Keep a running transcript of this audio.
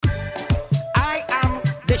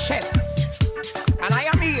chef, and I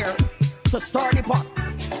am here to stir the pot.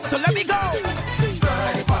 So let me go.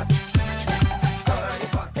 Stir the pot. Stir the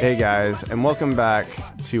pot. Hey guys, and welcome back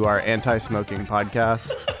to our anti-smoking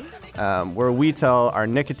podcast, where we tell our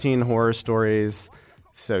nicotine horror stories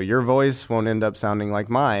so your voice won't end up sounding like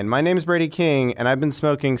mine. My name is Brady King, and I've been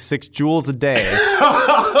smoking 6 joules a day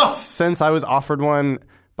since I was offered one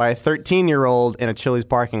by a 13-year-old in a Chili's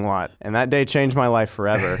parking lot, and that day changed my life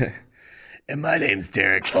forever. And my name's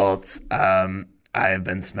Derek Foltz. I have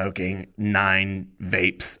been smoking 9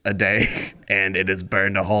 vapes a day, and it has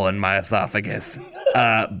burned a hole in my esophagus.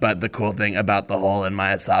 But the cool thing about the hole in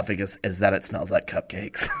my esophagus is that it smells like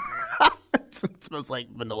cupcakes. It smells like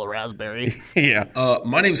vanilla raspberry. Yeah.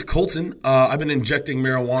 My name's Colton. I've been injecting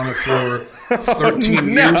marijuana for 13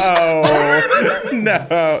 years.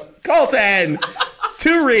 No. Colton!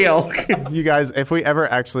 Too real. You guys, if we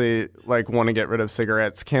ever actually want to get rid of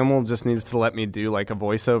cigarettes, Camel just needs to let me do a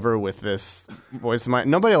voiceover with this voice of mine.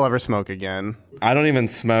 Nobody will ever smoke again. I don't even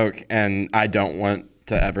smoke, and I don't want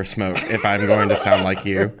to ever smoke if I'm going to sound like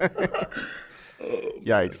you.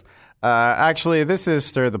 Yikes. Actually, this is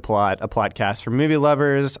Stir the Plot, a podcast for movie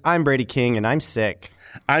lovers. I'm Brady King, and I'm sick.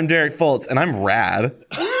 I'm Derek Foltz, and I'm rad.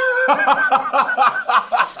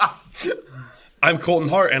 I'm Colton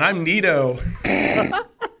Hart, and I'm Nito.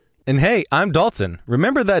 And hey, I'm Dalton.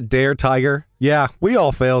 Remember that Dare Tiger? Yeah, we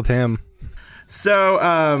all failed him.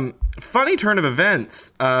 So, funny turn of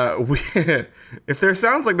events. If there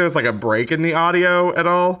sounds like there's a break in the audio at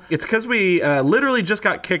all, it's because we literally just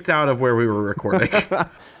got kicked out of where we were recording.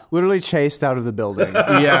 Literally chased out of the building.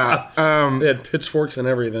 Yeah. They had pitchforks and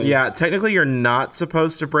everything. Yeah, technically you're not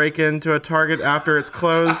supposed to break into a Target after it's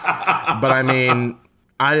closed. But I mean,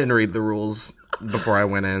 I didn't read the rules before I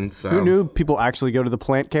went in, so. Who knew people actually go to the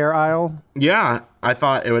plant care aisle? Yeah, I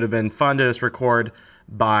thought it would have been fun to just record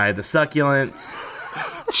by the succulents.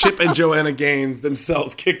 Chip and Joanna Gaines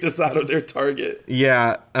themselves kicked us out of their Target.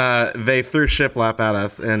 Yeah, they threw shiplap at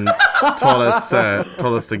us and told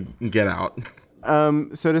us to get out.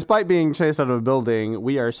 So despite being chased out of a building,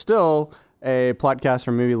 we are still a podcast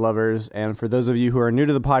for movie lovers. And for those of you who are new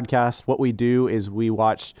to the podcast, what we do is we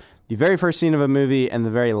watch the very first scene of a movie and the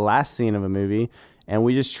very last scene of a movie, and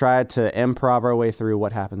we just try to improv our way through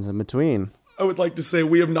what happens in between. I would like to say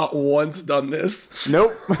we have not once done this.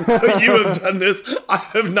 Nope. You have done this. I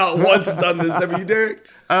have not once done this. Have you, Derek?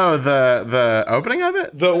 Oh, the opening of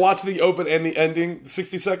it? Watch the open and the ending,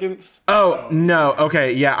 60 seconds. Oh, no.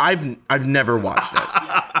 Okay, yeah, I've never watched it.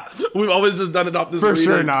 We've always just done it off this For reading.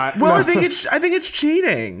 sure not. Well, No. I think it's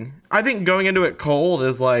cheating. I think going into it cold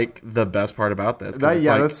is the best part about this.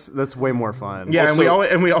 That's way more fun. Yeah, Also-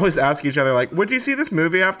 and we always ask each other would you see this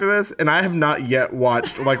movie after this? And I have not yet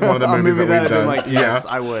watched one of the A movies movie that we've that done. I've been yes,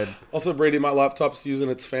 I would. Also, Brady, my laptop's using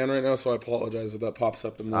its fan right now, so I apologize if that pops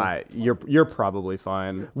up in the... You're probably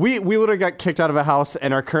fine. We literally got kicked out of a house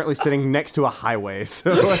and are currently sitting next to a highway.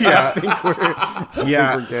 So Yeah. I think we're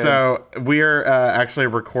Yeah, good. so we're actually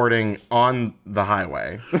recording on the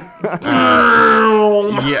highway.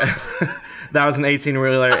 Yeah, that was an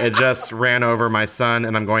 18-wheeler. It just ran over my son,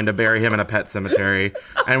 and I'm going to bury him in a pet cemetery.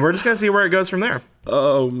 And we're just going to see where it goes from there.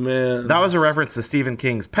 Oh, man. That was a reference to Stephen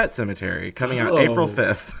King's Pet Cemetery, coming out April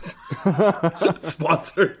 5th.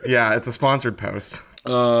 Sponsored. Yeah, it's a sponsored post.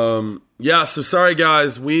 Yeah, so sorry,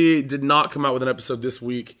 guys. We did not come out with an episode this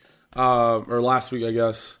week, or last week, I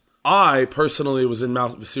guess. I personally was in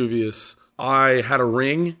Mount Vesuvius. I had a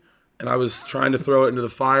ring, and I was trying to throw it into the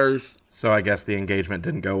fires. So I guess the engagement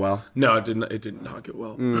didn't go well. No, it didn't. It did not get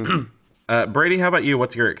well. Brady, how about you?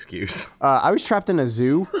 What's your excuse? I was trapped in a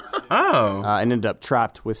zoo. Oh. And ended up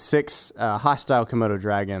trapped with 6 hostile Komodo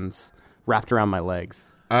dragons wrapped around my legs.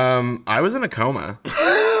 I was in a coma.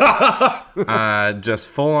 Just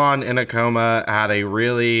full on in a coma. Had a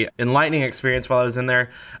really enlightening experience while I was in there.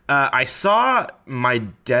 I saw my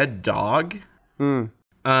dead dog. And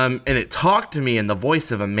it talked to me in the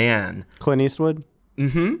voice of a man. Clint Eastwood?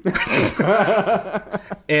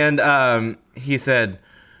 And he said,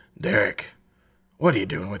 Derek, what are you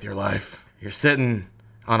doing with your life? You're sitting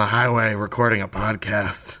on a highway recording a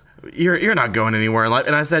podcast. You're not going anywhere in life.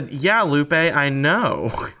 And I said, yeah, Lupe, I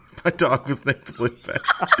know. My dog was named Lupe.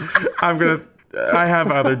 I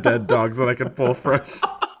have other dead dogs that I can pull from.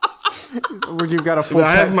 Sounds like you've got a full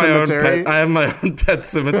pet cemetery. I have my own pet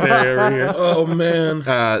cemetery over here. Oh, man.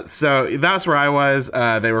 So that's where I was.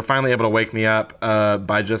 They were finally able to wake me up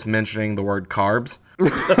by just mentioning the word carbs.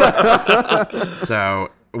 So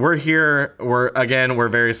we're here. We're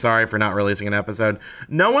very sorry for not releasing an episode.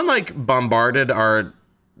 No one bombarded our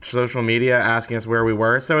social media asking us where we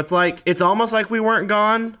were. So it's like, it's almost like we weren't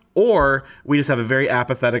gone, or we just have a very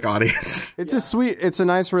apathetic audience. It's a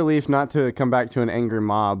nice relief not to come back to an angry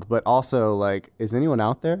mob, but also, like, is anyone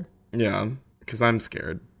out there? Yeah, because I'm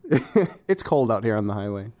scared. It's cold out here on the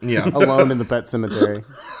highway. Yeah. Alone in the pet cemetery.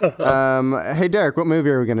 Hey, Derek, what movie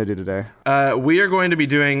are we going to do today? We are going to be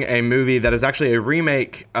doing a movie that is actually a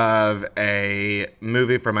remake of a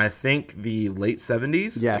movie from, I think, the late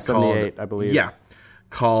 70s. Yeah, 78, I believe. Yeah,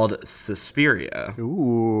 called Suspiria.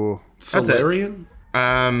 Ooh. Solarian?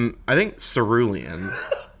 I think Cerulean.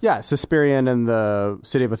 Yeah, Suspirian and the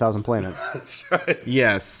City of a Thousand Planets. That's right.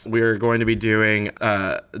 Yes, we're going to be doing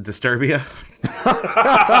Disturbia.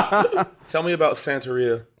 Tell me about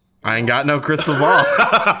Santeria. I ain't got no crystal ball.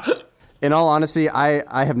 In all honesty,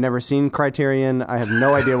 I have never seen Criterion. I have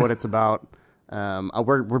no idea what it's about.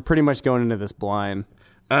 We're pretty much going into this blind.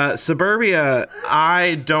 Suburbia,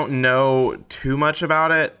 I don't know too much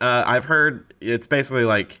about it. I've heard it's basically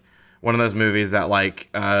like one of those movies that like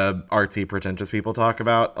artsy, pretentious people talk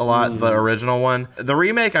about a lot. The original one. The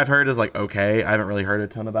remake I've heard is like okay. I haven't really heard a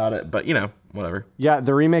ton about it, but you know, whatever. Yeah,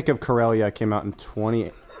 the remake of Corellia came out in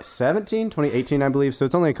 2018, I believe. So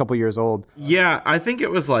it's only a couple years old. Yeah, I think it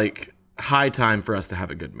was like high time for us to have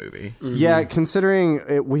a good movie. Yeah,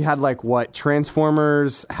 considering we had like what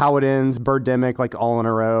Transformers, How It Ends, Birdemic, like all in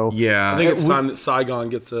a row. Yeah, I think it's time that Saigon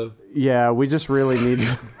gets a... Yeah, we just really needed...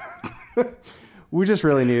 We just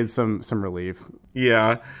really needed some relief.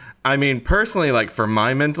 yeah. I mean, personally, like for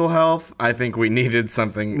my mental health, I think we needed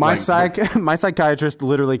something. My psychiatrist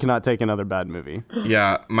literally cannot take another bad movie.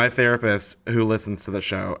 Yeah, my therapist who listens to the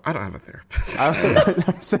show. I don't have a therapist. I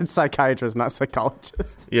said psychiatrist, not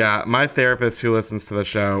psychologist. Yeah, my therapist who listens to the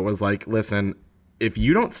show was like, "Listen, if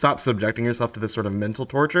you don't stop subjecting yourself to this sort of mental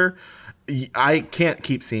torture, I can't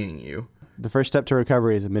keep seeing you." The first step to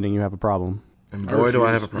recovery is admitting you have a problem. And boy, do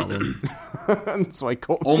I have a problem. That's why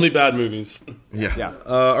cool. Only bad movies. Yeah.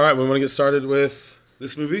 All right, we want to get started with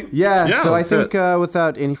this movie? Yeah, so I let's do think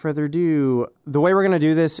without any further ado, the way we're going to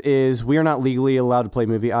do this is we are not legally allowed to play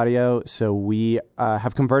movie audio, so we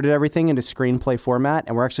have converted everything into screenplay format,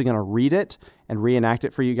 and we're actually going to read it and reenact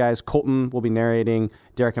it for you guys. Colton will be narrating.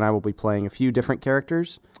 Derek and I will be playing a few different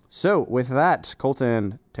characters. So with that,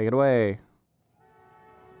 Colton, take it away.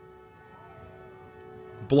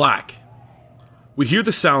 Black. We hear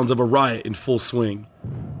the sounds of a riot in full swing.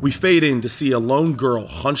 We fade in to see a lone girl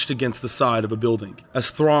hunched against the side of a building, as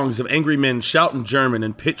throngs of angry men shout in German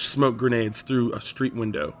and pitch smoke grenades through a street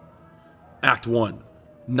window. Act 1,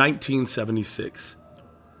 1976.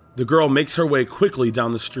 The girl makes her way quickly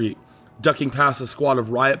down the street, ducking past a squad of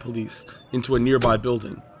riot police into a nearby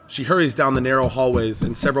building. She hurries down the narrow hallways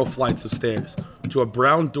and several flights of stairs to a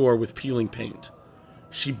brown door with peeling paint.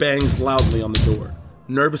 She bangs loudly on the door,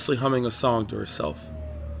 nervously humming a song to herself.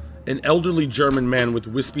 An elderly German man with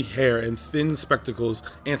wispy hair and thin spectacles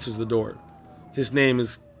answers the door. His name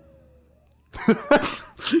is...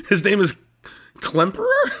 His name is Klemperer?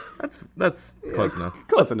 That's close enough.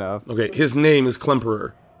 Close enough. Okay, his name is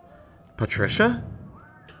Klemperer. Patricia?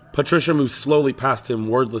 Patricia moves slowly past him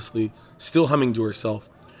wordlessly, still humming to herself.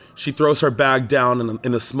 She throws her bag down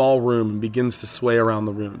in a small room and begins to sway around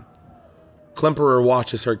the room. Klemperer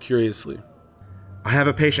watches her curiously. I have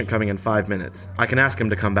a patient coming in 5 minutes. I can ask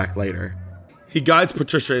him to come back later. He guides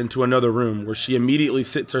Patricia into another room where she immediately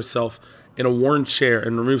sits herself in a worn chair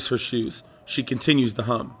and removes her shoes. She continues to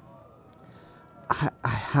hum. I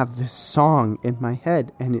have this song in my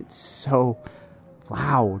head, and it's so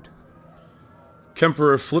loud.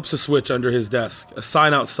 Kemperer flips a switch under his desk. A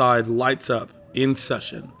sign outside lights up. In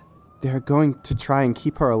session. They're going to try and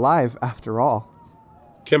keep her alive after all.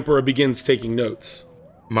 Kemperer begins taking notes.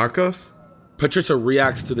 Marcos? Patricia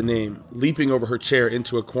reacts to the name, leaping over her chair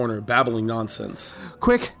into a corner, babbling nonsense.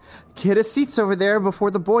 Quick, get us seats over there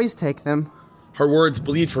before the boys take them. Her words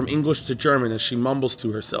bleed from English to German as she mumbles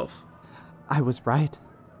to herself. I was right.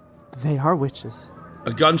 They are witches.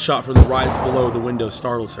 A gunshot from the riots below the window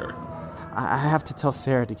startles her. I have to tell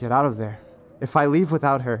Sarah to get out of there. If I leave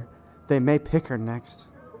without her, they may pick her next.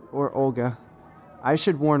 Or Olga. I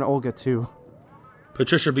should warn Olga too.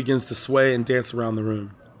 Patricia begins to sway and dance around the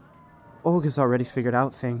room. Olga's already figured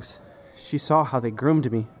out things. She saw how they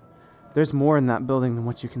groomed me. There's more in that building than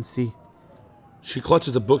what you can see. She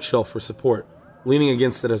clutches a bookshelf for support, leaning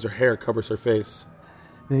against it as her hair covers her face.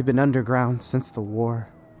 They've been underground since the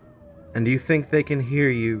war. And do you think they can hear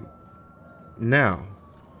you now?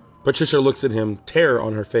 Patricia looks at him, terror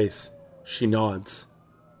on her face. She nods.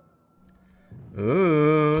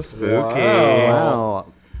 Ooh, spooky.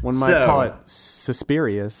 Wow. One might So- call it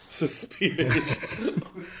suspirious. Suspicious.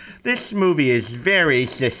 This movie is very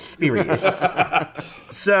suspicious.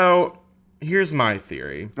 So, here's my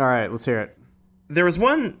theory. All right, let's hear it. There was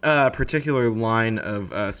one particular line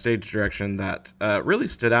of stage direction that really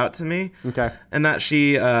stood out to me. Okay. And that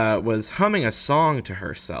she was humming a song to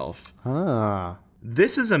herself. Ah.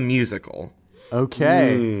 This is a musical.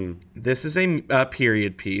 Okay. This is a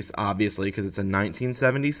period piece, obviously, because it's in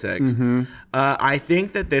 1976. I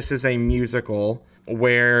think that this is a musical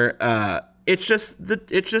where it's just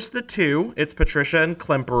the two. It's Patricia and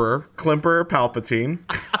Klemperer Palpatine.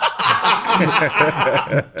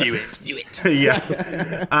 Do it.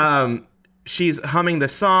 Yeah. She's humming the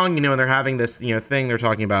song, and they're having this, thing. They're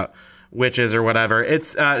talking about witches or whatever.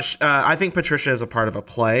 It's I think Patricia is a part of a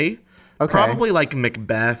play. Okay. Probably like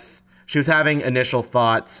Macbeth. She was having initial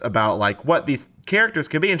thoughts about like what these characters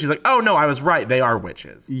could be, and she's like, "Oh no, I was right. They are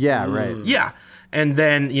witches." Yeah, right. Yeah. And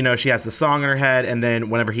then, she has the song in her head, and then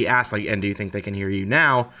whenever he asks, like, "And do you think they can hear you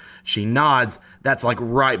now?" she nods. That's like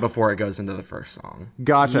right before it goes into the first song.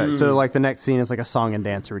 Gotcha. So like the next scene is like a song and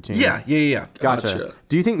dance routine. Yeah. Gotcha.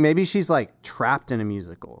 Do you think maybe she's like trapped in a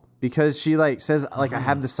musical because she like says like I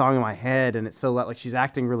have the song in my head and it's so like she's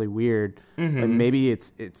acting really weird. And maybe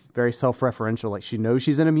it's very self-referential. Like she knows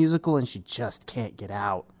she's in a musical and she just can't get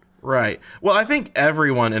out. Right. Well, I think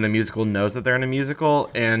everyone in a musical knows that they're in a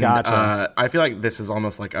musical, and Gotcha. I feel like this is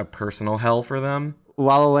almost like a personal hell for them.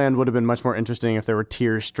 La La Land would have been much more interesting if there were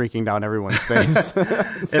tears streaking down everyone's face.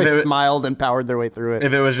 They smiled and powered their way through it.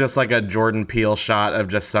 If it was just like a Jordan Peele shot of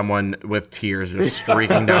just someone with tears just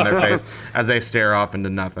streaking down their face as they stare off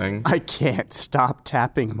into nothing. I can't stop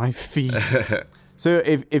tapping my feet. So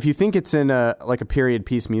if you think it's in a period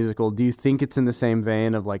piece musical, do you think it's in the same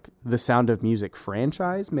vein of like the Sound of Music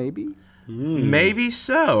franchise, maybe? Maybe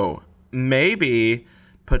so. Maybe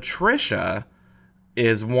Patricia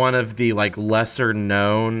is one of the like lesser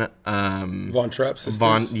known Von Trapp sisters.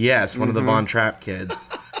 One of the Von Trapp kids.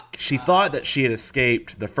 She thought that she had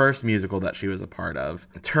escaped the first musical that she was a part of.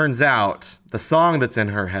 It turns out the song that's in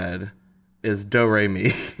her head is Do Re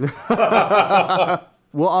Mi.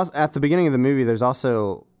 Well, at the beginning of the movie, there's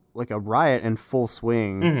also like a riot in full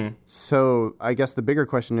swing. So I guess the bigger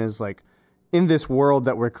question is like, in this world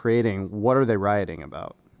that we're creating, what are they rioting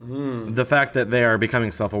about? The fact that they are becoming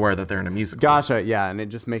self-aware that they're in a musical. Gotcha, yeah, and it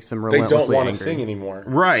just makes them They relentlessly don't want angry. to sing anymore.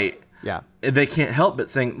 Right. Yeah. They can't help but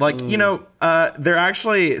sing. Like, they're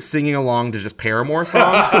actually singing along to just Paramore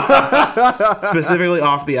songs. Specifically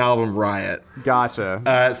off the album Riot.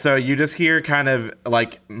 Gotcha. So you just hear kind of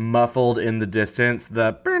like muffled in the distance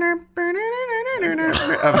the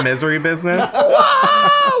of Misery Business.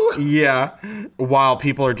 Yeah. While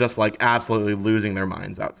people are just like absolutely losing their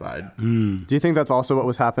minds outside. Do you think that's also what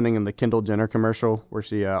was happening in the Kendall Jenner commercial where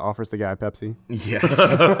she offers the guy Pepsi? Yes.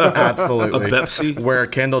 Absolutely. A Pepsi? Where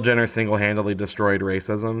Kendall Jenner single-handedly destroyed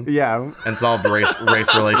racism. Yeah. And solved race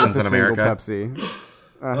relations in The America. single Pepsi.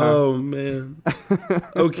 Oh, man.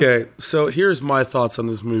 Okay, so here's my thoughts on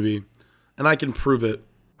this movie, and I can prove it.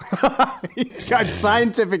 He's got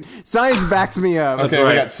science backs me up. That's Okay, right.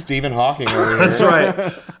 we got Stephen Hawking over here. That's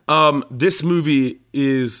right. This movie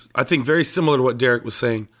is, I think, very similar to what Derek was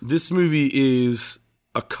saying. This movie is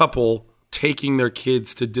a couple taking their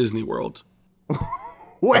kids to Disney World.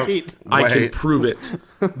 Wait. I can prove it.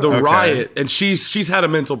 The riot, and she's had a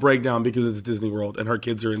mental breakdown because it's Disney World and her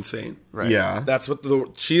kids are insane. Right. Yeah. That's what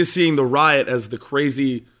she is seeing the riot as the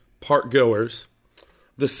crazy park goers.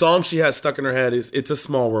 The song she has stuck in her head is "It's a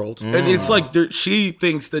Small World," and it's like she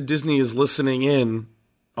thinks that Disney is listening in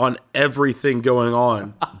on everything going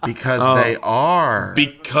on Because they are.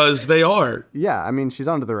 because they are. Yeah, I mean, she's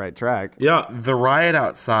onto the right track. Yeah, The riot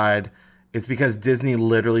outside is because Disney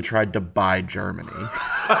literally tried to buy Germany.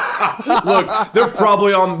 look, they're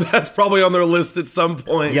probably on. That's probably on their list at some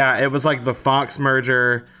point. Yeah, it was like the Fox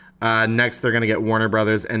merger. Next, they're going to get Warner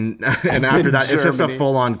Brothers. And after that, it's just a Germany.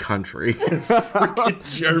 full-on country.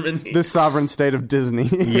 Germany. The sovereign state of Disney.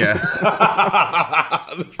 Yes.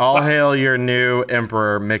 All hail your new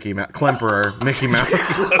emperor, Klemperer, Mickey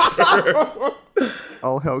Mouse.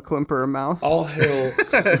 All hail Klimper Mouse. All hail.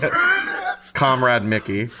 Comrade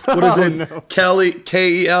Mickey. What is it? Kelly,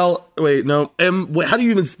 Kel. Wait, no. Wait, how do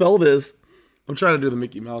you even spell this? I'm trying to do the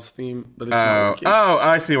Mickey Mouse theme, but it's not working.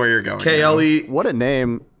 I see where you're going. K-L-E. What a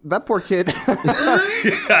name. That poor kid.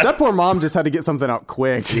 That poor mom just had to get something out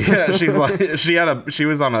quick. Yeah, she's like she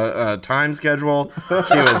was on a time schedule.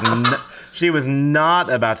 She was not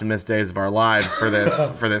about to miss Days of Our Lives for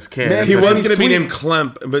this kid. Man, He But was he's going to be sweet. named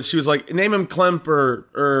Klemp, but she was like, name him Klemp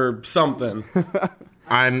or something.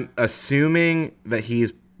 I'm assuming that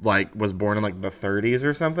he's was born in like the 30s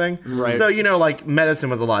or something. Right. So, like medicine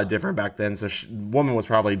was a lot different back then. So woman was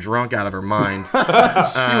probably drunk out of her mind. She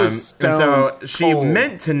was stoned. And so she cold.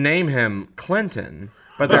 meant to name him Clinton.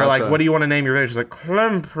 But they're like, what do you want to name your baby? She's like,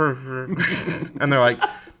 Clemper. And they're like,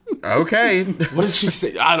 okay. What did she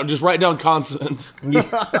say? I don't just write down consonants.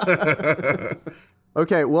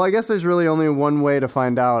 Okay, well, I guess there's really only one way to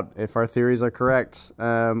find out if our theories are correct.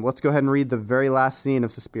 Let's go ahead and read the very last scene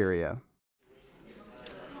of Suspiria.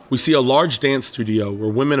 We see a large dance studio where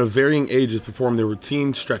women of varying ages perform their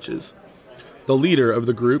routine stretches. The leader of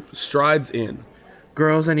the group strides in.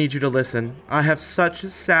 Girls, I need you to listen. I have such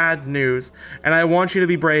sad news, and I want you to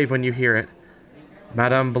be brave when you hear it.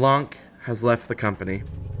 Madame Blanc has left the company.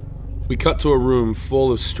 We cut to a room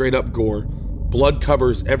full of straight-up gore. Blood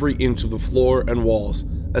covers every inch of the floor and walls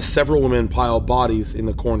as several women pile bodies in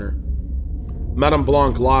the corner. Madame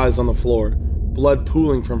Blanc lies on the floor, blood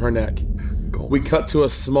pooling from her neck. Goals. We cut to a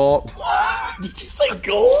small... Did you say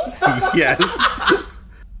goals? Yes.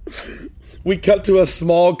 We cut to a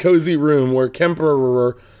small, cozy room where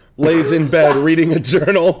Kemperer lays in bed reading a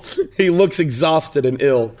journal. He looks exhausted and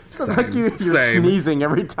ill. It's like you're Same. sneezing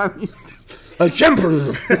every time you... A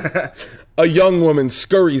Kemperer! A young woman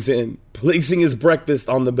scurries in, placing his breakfast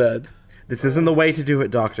on the bed. This isn't the way to do it,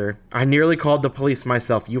 Doctor. I nearly called the police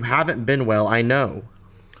myself. You haven't been well, I know.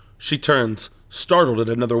 She turns, startled at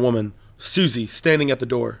another woman, Susie, standing at the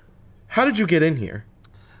door. How did you get in here?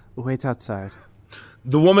 Wait outside.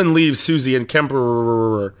 The woman leaves Susie and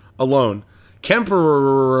Kemperer alone.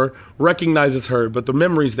 Kemperer recognizes her, but the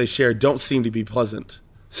memories they share don't seem to be pleasant.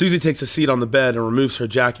 Susie takes a seat on the bed and removes her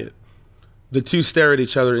jacket. The two stare at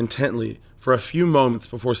each other intently for a few moments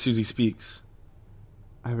before Susie speaks.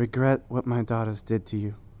 I regret what my daughters did to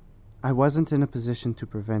you. I wasn't in a position to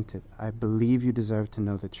prevent it. I believe you deserve to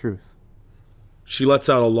know the truth. She lets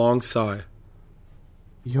out a long sigh.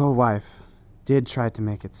 Your wife did try to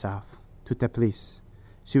make it south, to Teplice.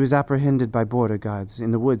 She was apprehended by border guards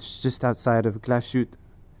in the woods just outside of Glashut.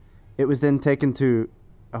 It was then taken to...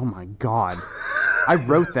 Oh my god. I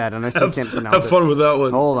wrote that and I still can't pronounce it. Have fun with that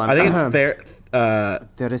one. Hold on. I think it's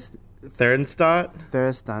Therenstadt.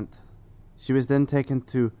 Therestant. She was then taken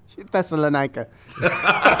to Thessalonica.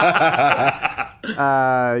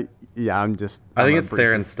 Yeah, I'm just... I think I'm it's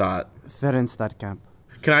breathing. Therenstadt. Therenstadt camp.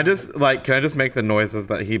 Can I just make the noises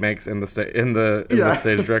that he makes in the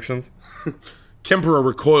stage directions? Kemperer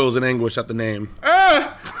recoils in anguish at the name.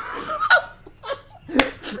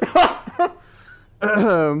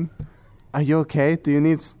 Are you okay? Do you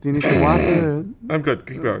need some water? I'm good.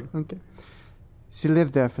 Keep going. Okay. She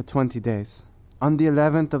lived there for 20 days. On the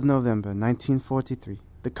 11th of November, 1943,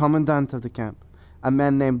 the commandant of the camp, a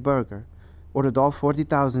man named Berger, ordered all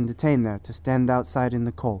 40,000 detained there to stand outside in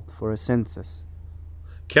the cold for a census.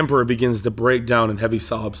 Kemperer begins to break down in heavy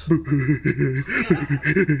sobs.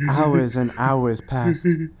 Hours and hours passed.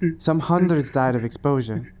 Some hundreds died of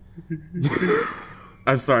exposure.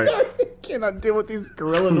 I'm sorry. I cannot deal with these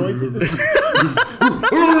gorilla noises.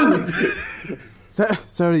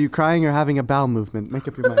 So are you crying or having a bowel movement? Make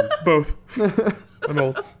up your mind. Both. I'm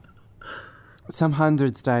old. Some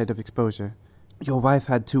hundreds died of exposure. Your wife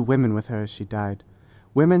had 2 women with her as she died.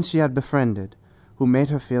 Women she had befriended, who made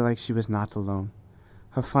her feel like she was not alone.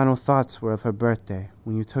 Her final thoughts were of her birthday,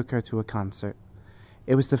 when you took her to a concert.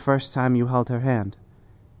 It was the first time you held her hand.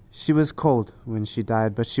 She was cold when she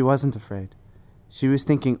died, but she wasn't afraid. She was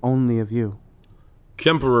thinking only of you.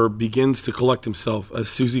 Kemperer begins to collect himself as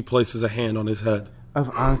Susie places a hand on his head.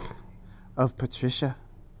 Of Ankh, of Patricia,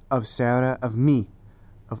 of Sarah, of me,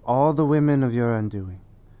 of all the women of your undoing.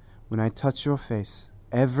 When I touch your face,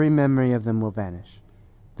 every memory of them will vanish.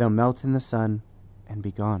 They'll melt in the sun and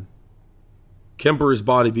be gone. Kemperer's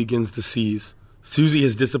body begins to seize. Susie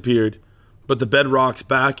has disappeared, but the bed rocks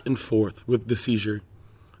back and forth with the seizure.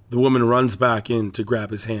 The woman runs back in to grab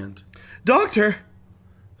his hand. Doctor!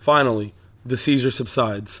 Finally, the seizure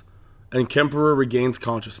subsides, and Kemperer regains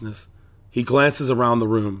consciousness. He glances around the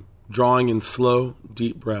room, drawing in slow,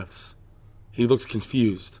 deep breaths. He looks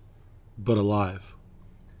confused, but alive.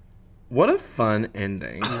 What a fun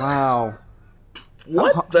ending. Wow.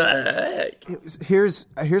 What the heck? Here's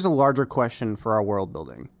a larger question for our world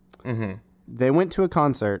building. Mm-hmm. They went to a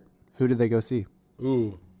concert. Who did they go see?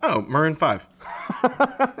 Ooh. Oh, Maroon 5.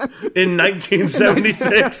 In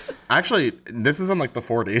 1976. Actually, this is in like the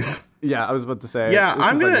 40s. Yeah, I was about to say. Yeah, this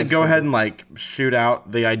I'm is going to like go ahead and like shoot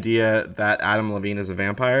out the idea that Adam Levine is a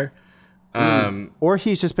vampire. Or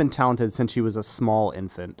he's just been talented since he was a small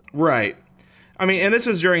infant. Right. I mean, and this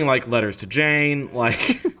is during like Letters to Jane,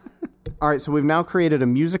 like... All right, so we've now created a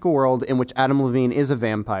musical world in which Adam Levine is a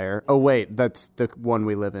vampire. Oh, wait, that's the one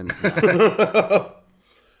we live in.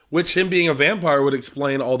 which him being a vampire would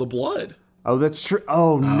explain all the blood. Oh, that's true.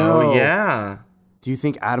 Oh, no. Oh, yeah. Do you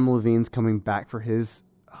think Adam Levine's coming back for his...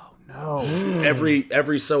 Oh, no.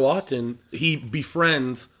 Every so often, he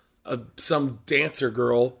befriends some dancer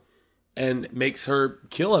girl and makes her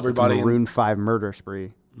kill everybody. Maroon 5 murder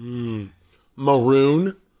spree.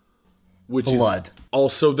 Maroon, which Blood. is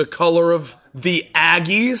also the color of the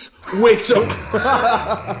Aggies,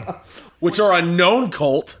 which are a known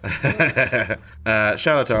cult. Shout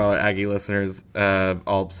out to all our Aggie listeners,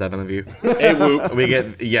 all 7 of you. Hey, whoop. We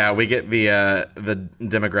get the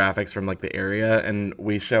demographics from like the area, and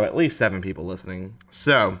we show at least 7 people listening.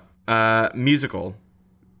 So, musical.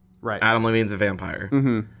 Right. Adam Levine's a vampire.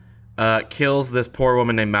 Kills this poor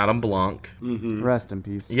woman named Madame Blanc. Rest in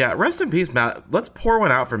peace. Yeah, rest in peace, Let's pour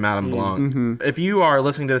one out for Madame Blanc. If you are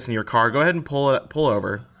listening to this in your car, go ahead and pull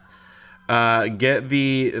over. Get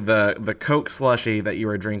the Coke slushie that you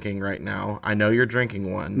are drinking right now. I know you're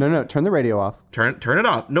drinking one. No, turn the radio off. Turn it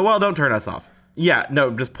off. No, well, don't turn us off. Yeah, no,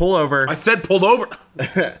 just pull over. I said pulled over.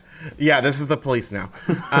 Yeah, this is the police now.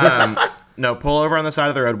 No, pull over on the side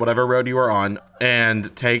of the road, whatever road you are on,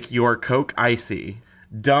 and take your Coke Icy.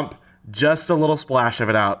 Dump just a little splash of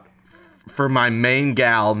it out for my main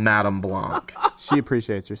gal, Madame Blanc. She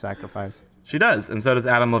appreciates your sacrifice. She does, and so does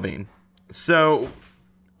Adam Levine. So,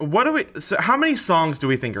 how many songs do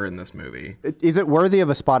we think are in this movie? Is it worthy of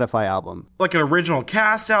a Spotify album? Like an original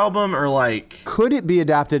cast album, or like... Could it be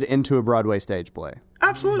adapted into a Broadway stage play?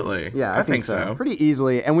 Absolutely. Yeah, I think so. Pretty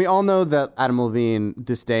easily. And we all know that Adam Levine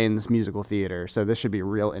disdains musical theater, so this should be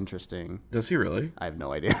real interesting. Does he really? I have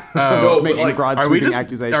no idea. No, but Making like, broad sweeping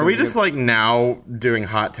accusations. Are we just like now doing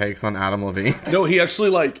hot takes on Adam Levine? No, he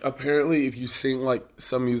actually apparently if you sing like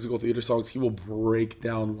some musical theater songs, he will break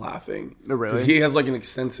down laughing. Oh, really? Because he has like an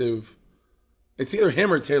extensive. It's either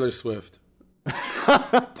him or Taylor Swift.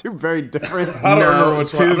 Two very different. I don't remember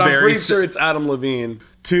which one. But I'm very pretty sure it's Adam Levine.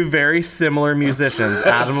 2 very similar musicians,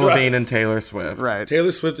 Adam Levine and Taylor Swift. Right.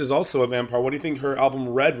 Taylor Swift is also a vampire. What do you think her album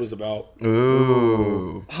Red was about?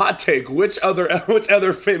 Ooh. Hot take. Which other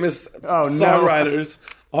famous songwriters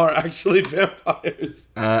are actually vampires?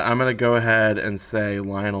 I'm going to go ahead and say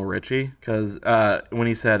Lionel Richie, because when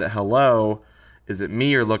he said, hello, is it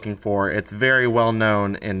me you're looking for? It's very well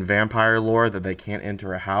known in vampire lore that they can't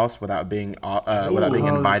enter a house without being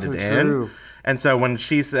invited so in. true. And so when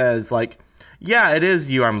she says, like, yeah, it is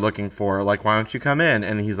you I'm looking for. Like, why don't you come in?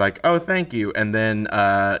 And he's like, oh, thank you. And then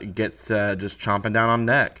gets just chomping down on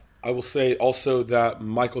neck. I will say also that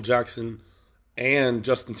Michael Jackson and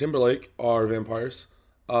Justin Timberlake are vampires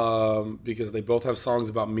because they both have songs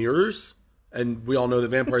about mirrors. And we all know that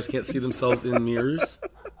vampires can't see themselves in mirrors.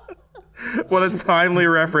 What a timely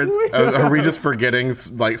reference. Are we just forgetting,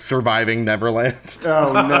 like, Surviving Neverland?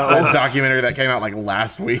 Oh, no. That documentary that came out, like,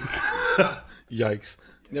 last week. Yikes.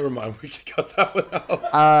 Never mind. We can cut that one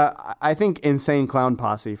out. I think Insane Clown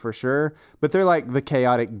Posse for sure, but they're like the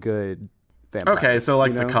chaotic good vampires. Okay, so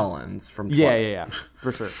like the Cullens from Twilight. Yeah,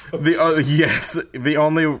 for sure. Yes, the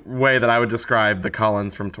only way that I would describe the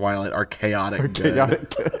Cullens from Twilight are chaotic good. Chaotic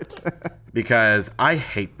good. Because I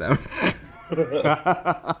hate them.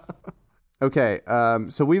 Okay,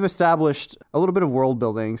 so we've established a little bit of world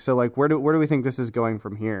building. So like, where do we think this is going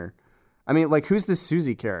from here? I mean, like, who's this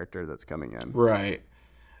Susie character that's coming in? Right.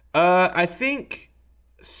 I think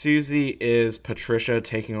Susie is Patricia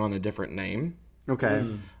taking on a different name. Okay.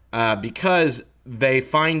 Because they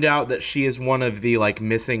find out that she is one of the, like,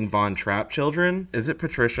 missing Von Trapp children. Is it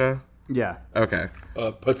Patricia? Yeah. Okay.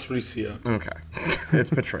 Patricia. Okay. It's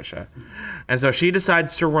Patricia. And so she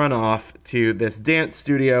decides to run off to this dance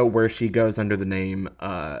studio where she goes under the name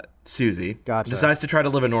Susie. Gotcha. Decides to try to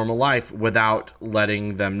live a normal life without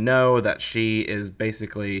letting them know that she is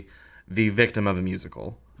basically the victim of a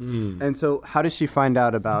musical. And so how does she find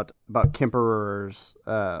out about Kemperer's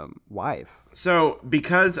wife? So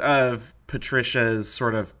because of Patricia's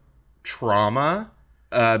sort of trauma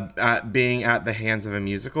at being at the hands of a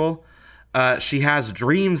musical, she has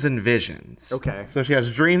dreams and visions. Okay. So she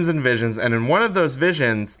has dreams and visions, and in one of those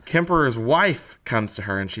visions, Kemperer's wife comes to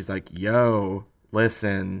her and she's like, yo,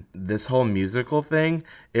 listen, this whole musical thing,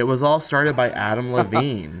 it was all started by Adam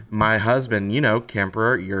Levine. My husband,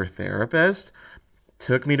 Kemperer, your therapist,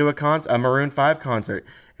 took me to a Maroon 5 concert,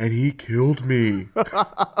 and he killed me.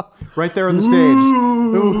 Right there on the stage.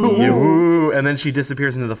 Ooh. And then she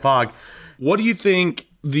disappears into the fog. What do you think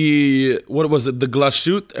the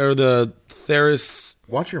Glashut or the Theris?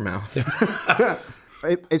 Watch your mouth.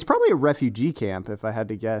 It's probably a refugee camp, if I had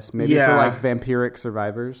to guess. Maybe for like vampiric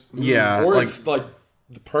survivors. Yeah. Or it's like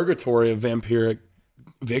the purgatory of vampiric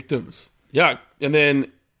victims. Yeah. And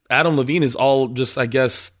then Adam Levine is all just, I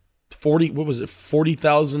guess,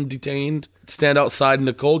 40,000 detained stand outside in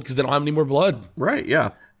the cold because they don't have any more blood. Right,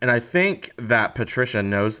 yeah. And I think that Patricia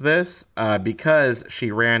knows this because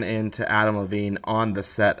she ran into Adam Levine on the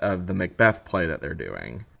set of the Macbeth play that they're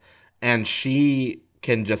doing. And she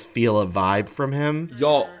can just feel a vibe from him.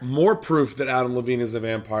 Y'all, more proof that Adam Levine is a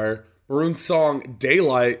vampire. Maroon's song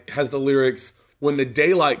Daylight has the lyrics, "When the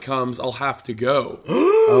daylight comes, I'll have to go."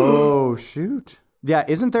 Oh, shoot. Yeah,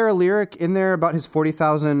 isn't there a lyric in there about his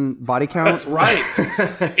 40,000 body count? That's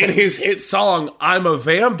right. In his hit song, "I'm a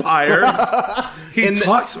Vampire," he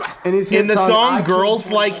talks about... In his hit In the song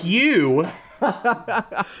Girls Like You.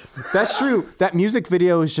 That's true. That music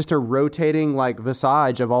video is just a rotating like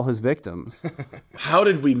visage of all his victims. How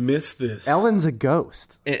did we miss this? Ellen's a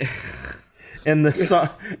ghost. In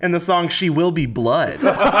the song She Will Be Blood.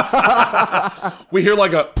 We hear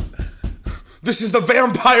like a... This is the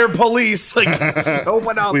vampire police. Like,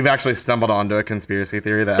 Open up. We've actually stumbled onto a conspiracy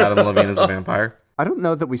theory that Adam Levine is a vampire. I don't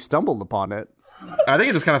know that we stumbled upon it. I think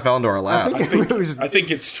it just kind of fell into our lap. I think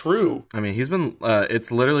it's true. I mean, he's been,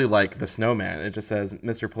 it's literally like the snowman. It just says,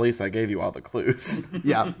 "Mr. Police, I gave you all the clues."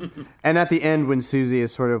 Yeah. And at the end, when Susie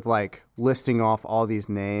is sort of like listing off all these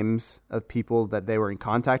names of people that they were in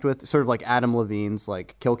contact with, sort of like Adam Levine's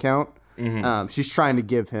like kill count, she's trying to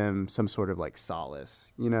give him some sort of like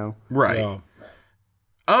solace, you know? Right. Yeah.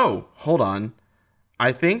 Oh, hold on.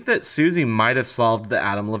 I think that Susie might have solved the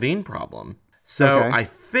Adam Levine problem. So Okay. I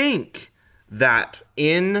think that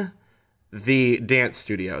in the dance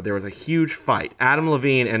studio, there was a huge fight. Adam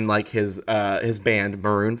Levine and like his band,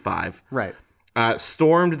 Maroon 5, Right.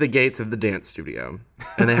 stormed the gates of the dance studio,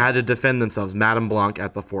 and they had to defend themselves. Madame Blanc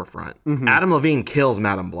at the forefront. Adam Levine kills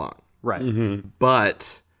Madame Blanc, Right.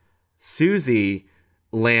 but Susie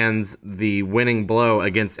lands the winning blow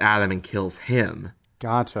against Adam and kills him.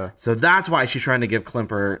 Gotcha. So that's why she's trying to give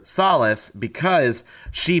Klimper solace, because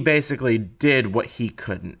she basically did what he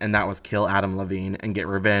couldn't, and that was kill Adam Levine and get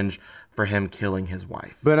revenge for him killing his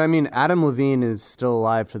wife. But I mean, Adam Levine is still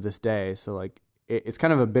alive to this day, so like it's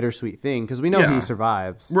kind of a bittersweet thing because we know Yeah. he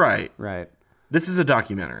survives. Right. Right. This is a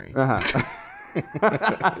documentary.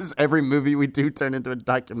 Does every movie we do turn into a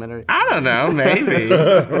documentary? I don't know, maybe.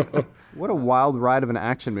 What a wild ride of an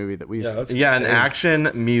action movie that we've... That's Yeah, an insane.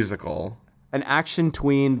 action musical. An action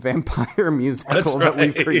tween vampire musical that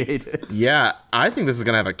we've created. Yeah, I think this is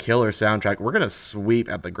going to have a killer soundtrack. We're going to sweep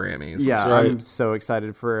at the Grammys. Yeah, right. I'm so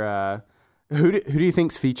excited for... Who do you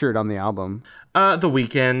think's featured on the album? The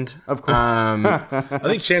Weeknd. Of course. I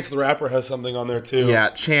think Chance the Rapper has something on there too. Yeah,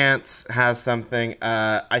 Chance has something.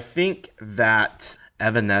 I think that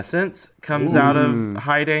Evanescence comes out of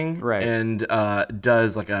hiding, Right. and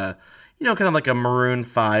does like a, kind of like a Maroon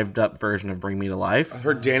 5'd up version of Bring Me to Life. I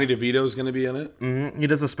heard Danny DeVito is going to be in it. He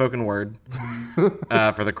does a spoken word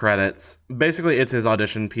for the credits. Basically, it's his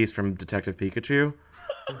audition piece from Detective Pikachu.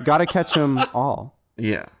 Gotta catch 'em all.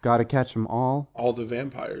 Yeah. Gotta catch 'em all. All the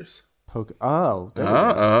vampires. Oh. There we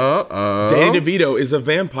go. Danny DeVito is a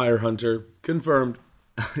vampire hunter. Confirmed.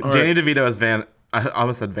 Danny DeVito is I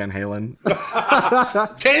almost said Van Halen.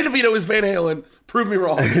 Danny DeVito is Van Halen. Prove me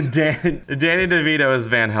wrong. Danny DeVito is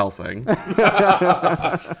Van Helsing.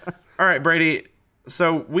 All right, Brady.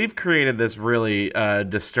 So we've created this really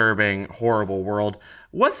disturbing, horrible world.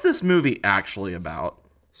 What's this movie actually about?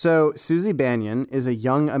 So, Susie Banyan is a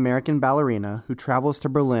young American ballerina who travels to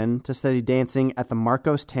Berlin to study dancing at the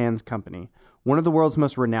Marcos Tanz Company, one of the world's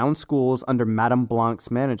most renowned schools under Madame Blanc's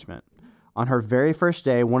management. On her very first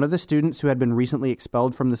day, one of the students who had been recently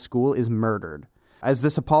expelled from the school is murdered. As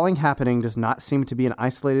this appalling happening does not seem to be an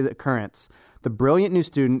isolated occurrence, the brilliant new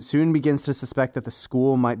student soon begins to suspect that the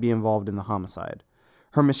school might be involved in the homicide.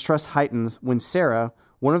 Her mistrust heightens when Sarah,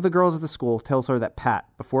 one of the girls at the school, tells her that Pat,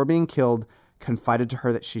 before being killed, confided to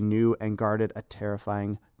her that she knew and guarded a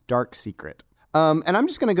terrifying, dark secret. And I'm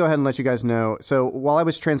just going to go ahead and let you guys know. So while I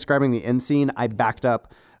was transcribing the end scene, I backed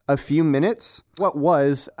up a few minutes. What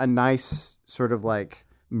was a nice sort of like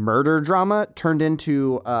murder drama turned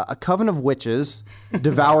into a coven of witches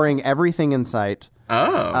devouring everything in sight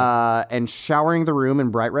and showering the room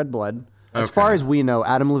in bright red blood. As far as we know,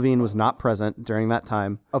 Adam Levine was not present during that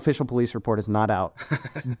time. Official police report is not out.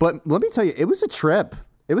 But let me tell you, it was a trip.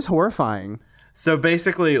 It was horrifying. So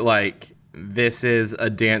basically, like, this is a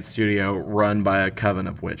dance studio run by a coven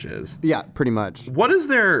of witches. Yeah, pretty much. What is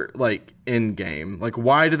their, like, end game? Like,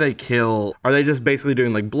 why do they kill? Are they just basically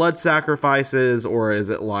doing, like, blood sacrifices, or is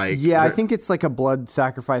it like... Yeah, I think it's like a blood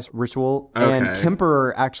sacrifice ritual. And Okay.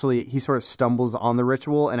 Kemperer actually, he sort of stumbles on the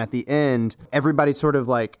ritual. And at the end, everybody sort of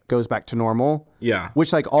like goes back to normal. Yeah.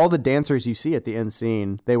 Which like all the dancers you see at the end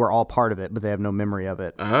scene, they were all part of it, but they have no memory of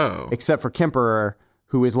it. Oh. Except for Kemperer,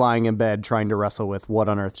 who is lying in bed trying to wrestle with what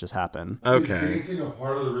on earth just happened. Is Okay. dancing a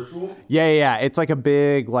part of the ritual? Yeah. It's like a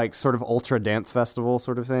big, like, sort of ultra dance festival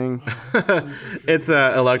sort of thing. It's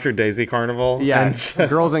a Electric Daisy Carnival. Yeah, And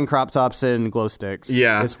girls in crop tops and glow sticks.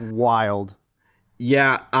 Yeah. It's wild.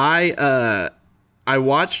 yeah, I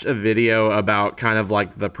watched a video about kind of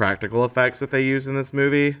like the practical effects that they use in this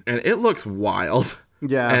movie, and it looks wild.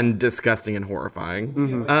 Yeah. And disgusting and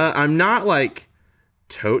horrifying. I'm not like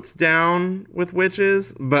totes down with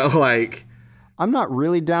witches, but like I'm not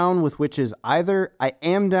really down with witches either. I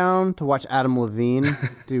am down to watch Adam Levine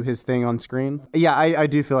do his thing on screen. Yeah, I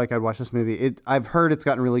do feel like I'd watch this movie. I've heard it's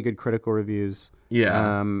gotten really good critical reviews.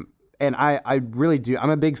 yeah. And I really do. I'm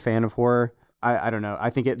a big fan of horror. I don't know. I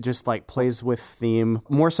think it just like plays with theme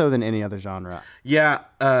more so than any other genre. Yeah,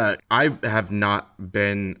 I have not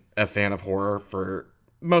been a fan of horror for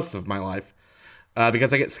most of my life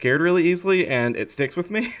because I get scared really easily and it sticks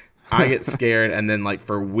with me. I get scared and then like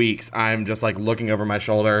for weeks I'm just like looking over my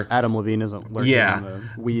shoulder. Adam Levine isn't lurking Yeah. in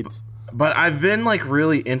the weeds. But I've been like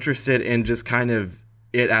really interested in just kind of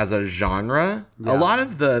it as a genre. A lot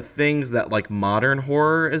of the things that like modern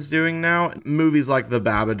horror is doing now, movies like The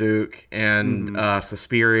Babadook and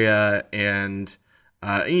Suspiria and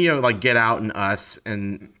like Get Out and Us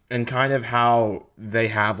and kind of how they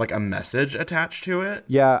have like a message attached to it.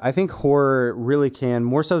 Yeah, I think horror really can,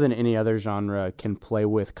 more so than any other genre, can play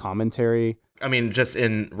with commentary. I mean, just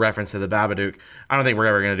in reference to The Babadook, I don't think we're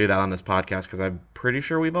ever going to do that on this podcast because I'm pretty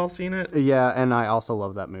sure we've all seen it. Yeah, and I also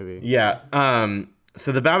love that movie. Yeah.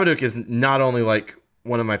 So The Babadook is not only like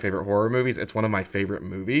one of my favorite horror movies, it's one of my favorite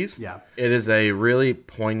movies. Yeah. It is a really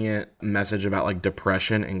poignant message about like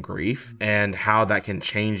depression and grief and how that can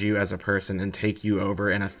change you as a person and take you over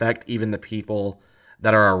and affect even the people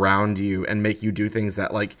that are around you and make you do things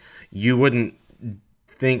that like you wouldn't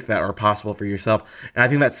think that are possible for yourself. And I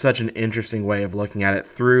think that's such an interesting way of looking at it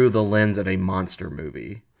through the lens of a monster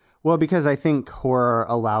movie. Well, because I think horror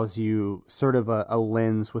allows you sort of a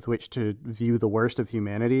lens with which to view the worst of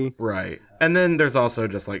humanity. Right. And then there's also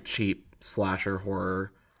just like cheap slasher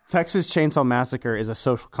horror. Texas Chainsaw Massacre is a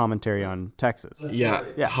social commentary on Texas. Yeah.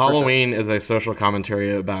 Yeah, for Halloween is a social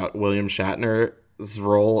commentary about William Shatner's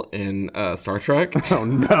role in Star Trek. Oh,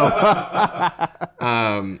 no.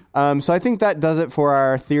 So I think that does it for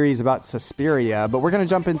our theories about Suspiria, but we're going to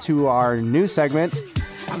jump into our new segment.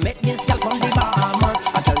 I met this girl from the Bahamas.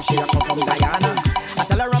 I tell she come from Guyana. I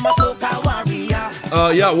tell her I'm a soca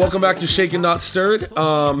warrior. Yeah, welcome back to Shaken Not Stirred,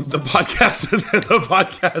 the podcast.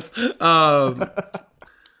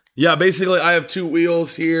 Yeah, basically, I have two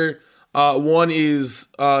wheels here. One is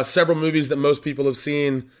several movies that most people have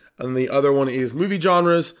seen, and the other one is movie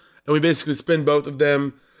genres. And we basically spin both of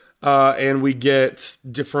them, and we get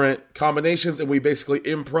different combinations, and we basically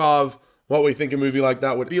improv what we think a movie like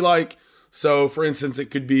that would be like. So, for instance, it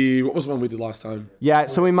could be, what was one we did last time? Yeah,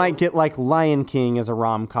 so we might get like Lion King as a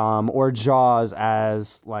rom-com or Jaws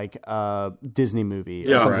as like a Disney movie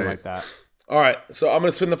or Yeah, something right. like that. All right, so I'm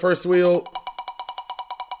going to spin the first wheel.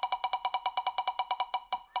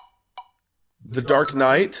 The Dark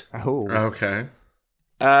Knight Oh, Okay.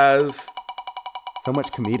 as so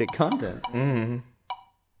much comedic content.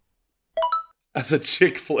 a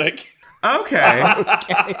chick flick. Okay.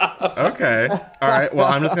 Okay. All right. Well,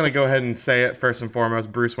 I'm just going to go ahead and say it first and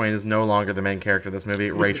foremost. Bruce Wayne is no longer the main character of this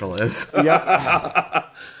movie. Rachel is.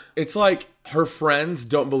 It's like her friends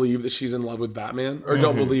don't believe that she's in love with Batman, or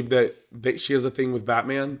don't believe that she has a thing with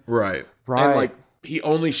Batman. Right. Right. And like he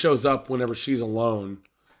only shows up whenever she's alone.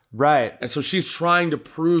 Right. And so she's trying to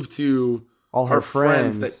prove to All her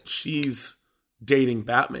friends friends. that she's dating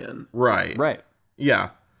Batman. Right. Right. Yeah.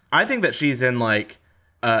 I think that she's in like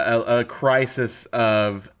a crisis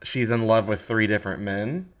of she's in love with three different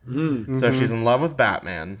men. So she's in love with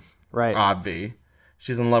Batman. Right. Obvi.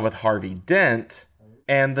 She's in love with Harvey Dent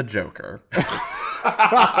and the Joker.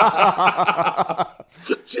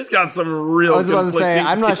 She's got some real. I was about to say, conflicting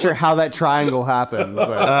I'm not sure how that triangle happened,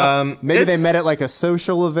 but maybe they it's- met at like a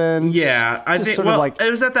social event. Yeah, I Just think. sort of Well, like, it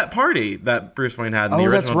was at that party that Bruce Wayne had in the oh,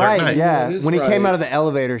 original that's Dark right. Knight. Yeah. that is When he came right. out of the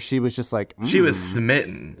elevator, she was just like, She was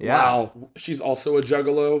smitten. yeah. Wow, she's also a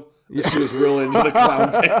juggalo. She was real into the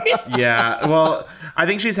clown thing. Yeah, well, I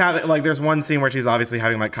think she's having like there's one scene where she's obviously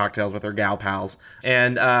having like cocktails with her gal pals,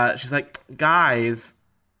 and she's like, "Guys,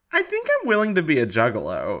 I think I'm willing to be a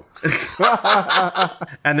juggalo."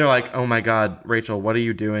 And they're like, "Oh my God, Rachel, what are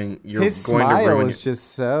you doing? You're His going to smile ruin." is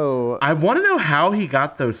just so. I want to know how he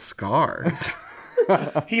got those scars.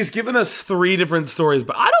 He's given us 3 different stories,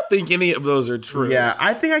 but I don't think any of those are true. Yeah,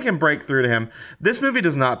 I think I can break through to him. This movie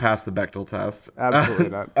does not pass the Bechdel test. Absolutely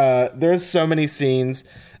not. There's so many scenes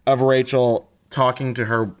of Rachel talking to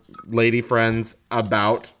her lady friends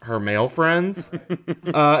about her male friends.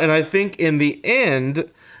 And I think in the end,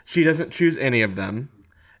 she doesn't choose any of them.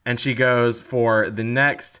 And she goes for the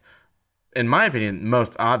next, in my opinion,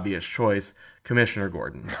 most obvious choice, Commissioner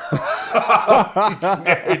Gordon. He's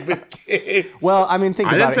married with kids. Well, I mean, think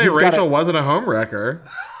I about didn't it. say Rachel wasn't a homewrecker.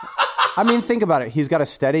 I mean, think about it. He's got a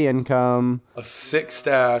steady income. A sick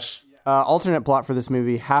stash. Alternate plot for this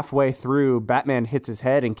movie. Halfway through, Batman hits his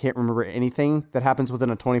head and can't remember anything that happens within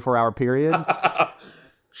a 24-hour period.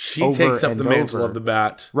 She Over takes up and the mantle over. of the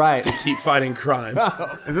Bat. Right. To keep fighting crime.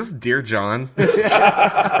 Is this Dear John?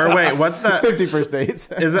 Or wait, what's that? 50 First Dates.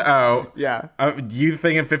 Is it? Oh. Yeah. You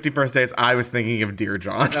thinking 50 First Dates, I was thinking of Dear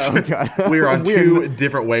John. Oh, God. We were on two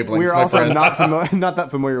different wavelengths. We're my also friend. not that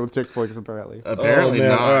familiar with chick flicks, apparently. Apparently man.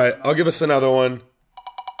 not. All right, I'll give us another one.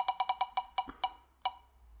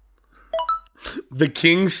 The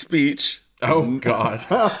King's Speech. Oh, God.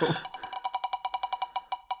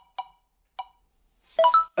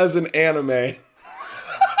 As an anime.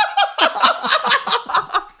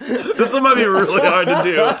 This one might be really hard to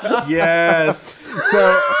do. Yes.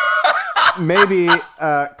 So maybe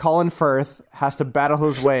Colin Firth has to battle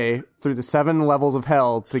his way through the 7 levels of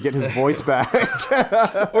hell to get his voice back.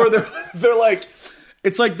 Or they're like,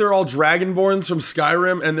 it's like they're all Dragonborns from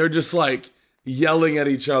Skyrim, and they're just like yelling at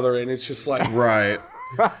each other, and it's just like, Right.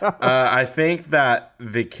 I think that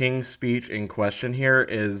the King's Speech in question here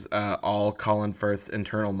is all Colin Firth's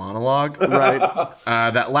internal monologue. Right.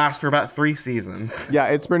 That lasts for about 3 seasons. Yeah,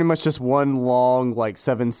 it's pretty much just one long,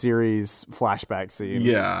 7-series flashback scene.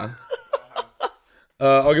 Yeah.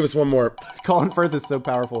 I'll give us one more. Colin Firth is so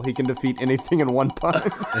powerful, he can defeat anything in one punch.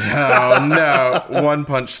 Oh, no. One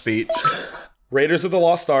punch speech. Raiders of the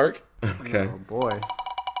Lost Ark Okay. Oh, boy.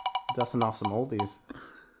 Dusting off some oldies.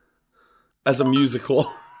 as a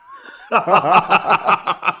musical.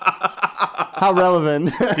 How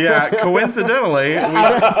relevant. Yeah, coincidentally,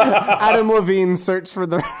 Adam Levine's search for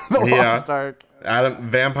the Lost Ark.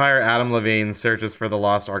 Vampire Adam Levine searches for the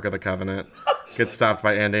lost Ark of the Covenant. Gets stopped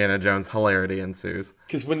by Indiana Jones. Hilarity ensues.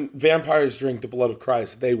 Because when vampires drink the blood of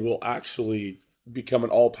Christ, they will actually become an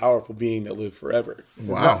all-powerful being that live forever.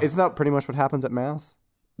 Wow. Isn't that pretty much what happens at Mass?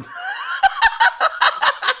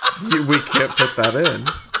 We can't put that in.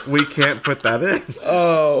 We can't put that in.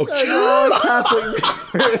 Oh, Catholic.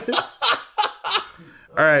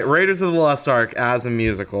 All right, Raiders of the Lost Ark as a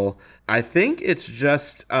musical. I think it's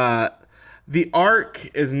just the Ark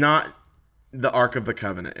is not the Ark of the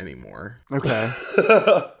Covenant anymore. Okay.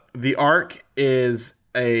 The Ark is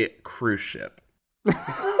a cruise ship.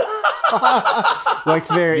 Like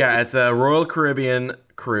they're Yeah, it's a Royal Caribbean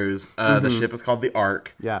cruise. The ship is called the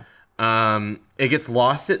Ark. Yeah. It gets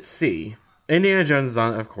lost at sea. Indiana Jones is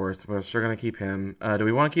on, of course. We're still gonna keep him. Do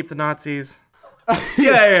we want to keep the Nazis?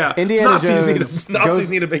 yeah. Indiana Jones Nazis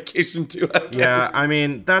need a vacation too. I guess. Yeah, I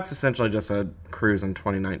mean that's essentially just a cruise in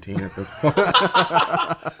 2019 at this point.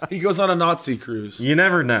 He goes on a Nazi cruise. You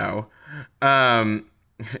never know.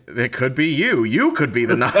 It could be you. You could be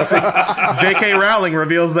the Nazi. J.K. Rowling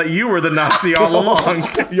reveals that you were the Nazi all along.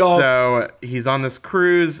 So he's on this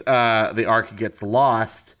cruise. The Ark gets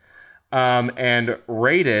lost and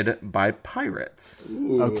raided by pirates.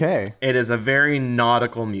 Okay. It is a very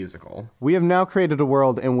nautical musical. We have now created a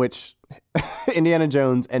world in which Indiana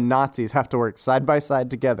Jones and Nazis have to work side by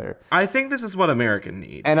side together. I think this is what America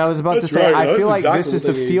needs. And I was about to That's say, right, I that's feel like exactly this is what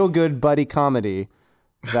the they need. feel-good buddy comedy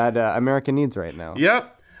that America needs right now.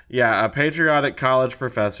 Yep. Yeah, a patriotic college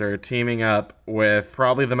professor teaming up with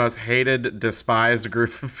probably the most hated, despised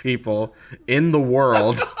group of people in the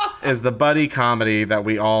world is the buddy comedy that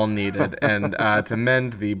we all needed, and to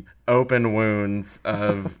mend the open wounds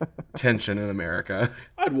of tension in America.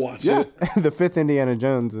 I'd watch Yeah. it. The 5th Indiana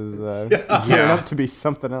Jones is gearing up to be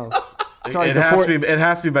something else. Sorry, It the has fourth. to be. It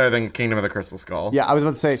has to be better than Kingdom of the Crystal Skull. Yeah, I was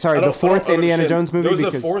about to say, sorry, I the don't- I don't 4th Indiana understand. Jones movie. There was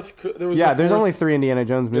because, a fourth. There was yeah, a there's fourth- only 3 Indiana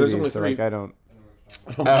Jones there's movies, only so three. I don't.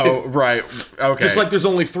 Oh, right. Okay. Just like there's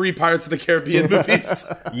only 3 Pirates of the Caribbean movies.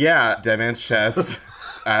 yeah, Dead Man's Chest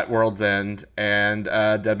at World's End and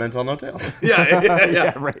Dead Men Tell No Tales.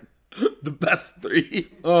 yeah. Right. The best 3.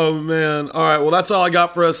 Oh man. All right. Well, that's all I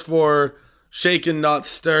got for us for Shaken Not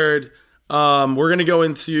Stirred. We're gonna go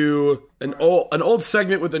into an old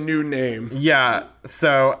segment with a new name. Yeah.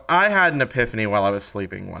 So I had an epiphany while I was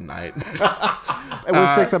sleeping one night. And we're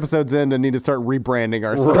 6 episodes in and need to start rebranding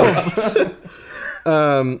ourselves.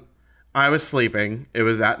 I was sleeping. It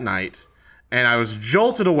was at night, and I was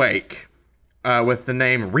jolted awake with the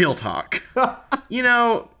name Real Talk. You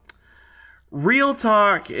know, Real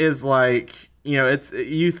Talk is like, you know, it's,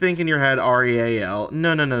 you think in your head REAL.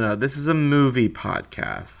 No. This is a movie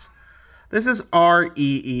podcast. This is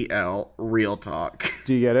REEL, Real Talk.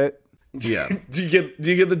 Do you get it? Yeah. Do you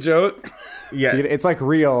get the joke? Yeah. It's like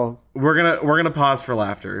real. We're gonna pause for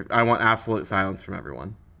laughter. I want absolute silence from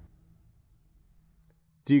everyone.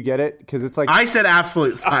 Do you get it? Because it's like I said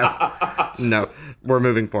absolute silence. No, we're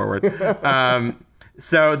moving forward.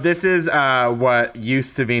 So this is what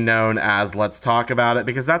used to be known as Let's Talk About It,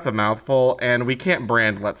 because that's a mouthful, and we can't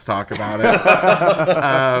brand Let's Talk About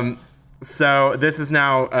It. So this is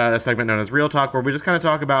now a segment known as Real Talk, where we just kind of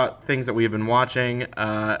talk about things that we've been watching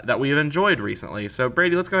that we have enjoyed recently. So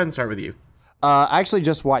Brady, let's go ahead and start with you. I actually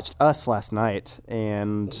just watched Us last night,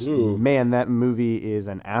 and man, that movie is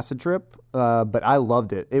an acid trip, but I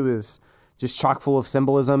loved it. It was just chock full of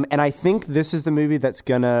symbolism, and I think this is the movie that's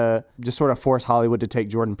gonna just sort of force Hollywood to take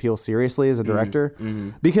Jordan Peele seriously as a director,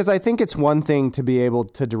 because I think it's one thing to be able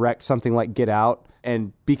to direct something like Get Out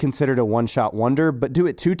and be considered a one-shot wonder, but do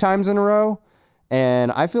it 2 times in a row,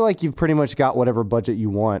 and I feel like you've pretty much got whatever budget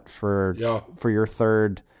you want for your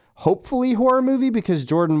third, hopefully, horror movie, because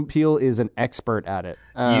Jordan Peele is an expert at it.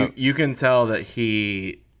 You can tell that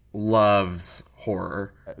he loves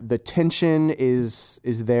horror. The tension is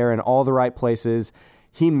there in all the right places.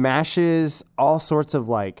 He mashes all sorts of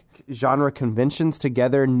like genre conventions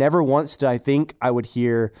together. Never once did I think I would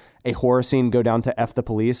hear a horror scene go down to F the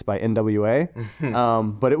Police by NWA.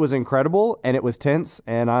 But it was incredible, and it was tense,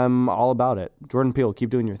 and I'm all about it. Jordan Peele, keep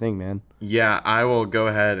doing your thing, man. Yeah, I will go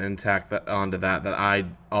ahead and tack that onto that I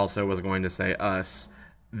also was going to say Us.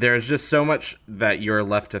 There's just so much that you're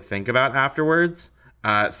left to think about afterwards.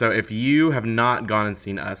 So if you have not gone and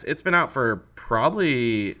seen Us, it's been out for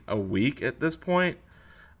probably a week at this point.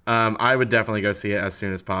 I would definitely go see it as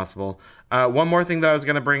soon as possible. One more thing that I was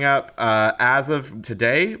going to bring up, as of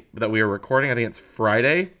today that we are recording, I think it's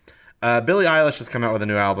Friday, Billie Eilish has come out with a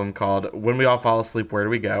new album called When We All Fall Asleep, Where Do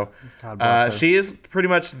We Go? God bless her. She is pretty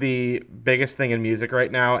much the biggest thing in music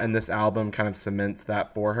right now, and this album kind of cements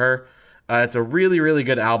that for her. It's a really, really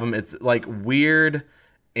good album. It's like weird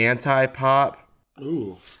anti-pop.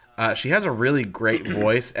 Ooh. She has a really great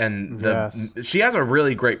voice, and she has a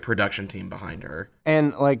really great production team behind her.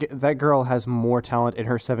 And like that girl has more talent in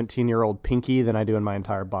her 17-year-old pinky than I do in my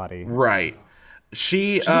entire body. Right.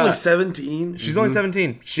 She's only 17. She's only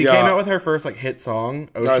 17. She came out with her first like hit song,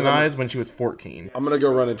 Ocean Eyes, when she was 14. I'm gonna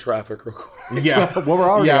go run in traffic real quick. Yeah. Well,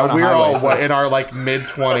 we're already on a we're highway, all so- in our like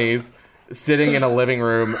mid-20s, sitting in a living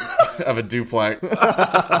room of a duplex,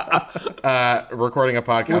 recording a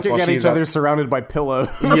podcast. Looking while at she's each other surrounded by pillow.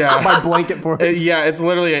 Yeah. By blanket forts. Yeah, it's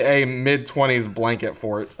literally a mid-20s blanket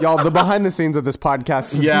fort. Y'all, the behind the scenes of this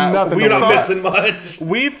podcast is Yeah, nothing. We're to not look at. missing much.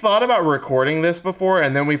 We've thought about recording this before,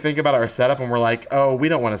 and then we think about our setup, and we're like, oh, we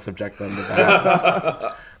don't want to subject them to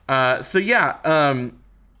that.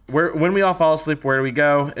 When We All Fall Asleep, Where Do We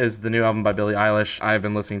Go? Is the new album by Billie Eilish. I've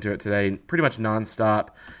been listening to it today pretty much nonstop,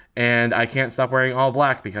 and I can't stop wearing all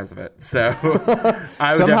black because of it. So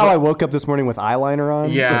Somehow I woke up this morning with eyeliner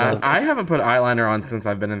on. Yeah, I haven't put eyeliner on since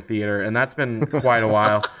I've been in theater, and that's been quite a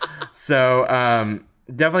while. So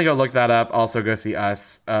definitely go look that up. Also go see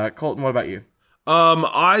Us. Colton, what about you?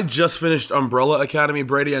 I just finished Umbrella Academy.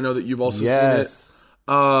 Brady, I know that you've also Yes.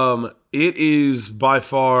 seen it. It is by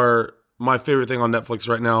far my favorite thing on Netflix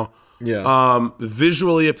right now. Yeah.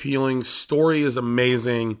 Visually appealing. Story is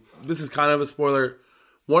amazing. This is kind of a spoiler.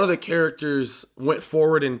 One of the characters went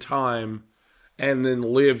forward in time and then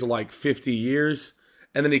lived like 50 years.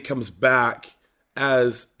 And then he comes back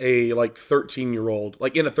as a like 13-year-old,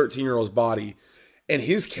 like in a 13-year-old's body. And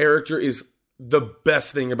his character is the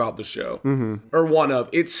best thing about the show. Or one of.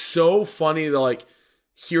 It's so funny to like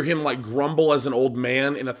hear him like grumble as an old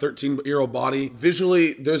man in a 13-year-old body.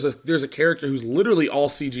 Visually, there's a character who's literally all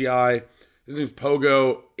CGI. His name's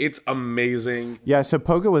Pogo. It's amazing. Yeah, so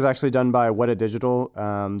Pogo was actually done by Weta Digital,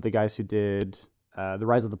 the guys who did the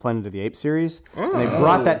Rise of the Planet of the Apes series. And they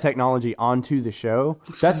brought that technology onto the show.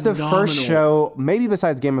 That's the first show, maybe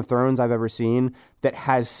besides Game of Thrones, I've ever seen that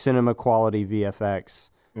has cinema quality VFX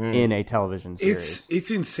in a television series. It's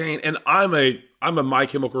insane. And I'm a My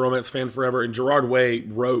Chemical Romance fan forever. And Gerard Way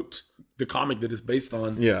wrote the comic that is based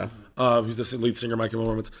on. Yeah. Who's the lead singer of My Chemical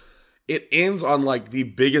Romance. It ends on like the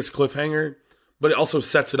biggest cliffhanger, but it also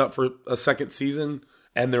sets it up for a second season.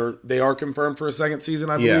 And they are confirmed for a second season,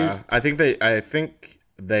 I believe. Yeah, I think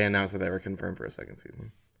they announced that they were confirmed for a second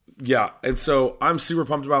season. Yeah, and so I'm super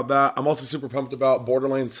pumped about that. I'm also super pumped about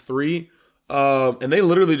Borderlands 3. And they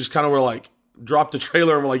literally just kind of were like, dropped the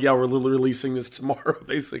trailer and were like, yeah, we're literally releasing this tomorrow,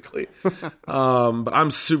 basically. But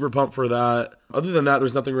I'm super pumped for that. Other than that,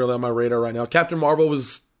 there's nothing really on my radar right now. Captain Marvel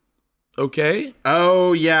was okay.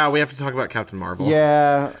 Oh, yeah, we have to talk about Captain Marvel.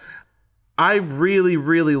 Yeah. I really,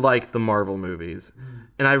 really like the Marvel movies.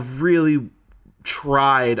 And I really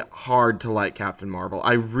tried hard to like Captain Marvel.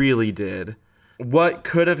 I really did. What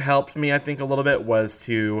could have helped me, I think, a little bit was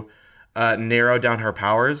to narrow down her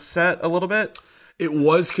powers set a little bit. It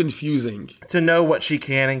was confusing. To know what she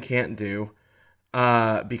can and can't do.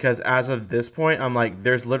 Because as of this point, I'm like,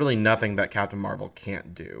 there's literally nothing that Captain Marvel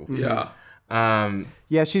can't do. Yeah.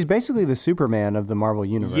 Yeah, she's basically the Superman of the Marvel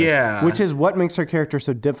Universe. Yeah. Which is what makes her character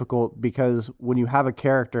so difficult, because when you have a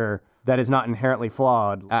character that is not inherently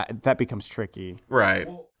flawed, that becomes tricky. Right.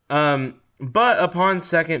 But upon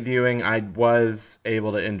second viewing, I was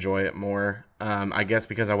able to enjoy it more. I guess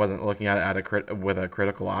because I wasn't looking at it with a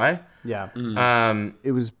critical eye. Yeah. Mm.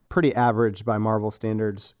 It was pretty average by Marvel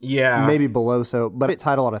standards. Yeah. Maybe below so, but it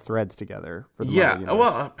tied a lot of threads together for the Marvel Universe.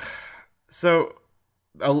 Well, so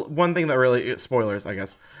one thing that really, spoilers, I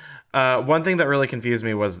guess. One thing that really confused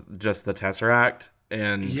me was just the Tesseract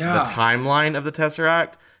and the timeline of the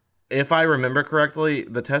Tesseract. If I remember correctly,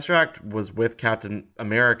 the Tesseract was with Captain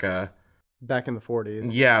America back in the 40s.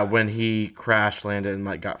 Yeah, when he crash landed and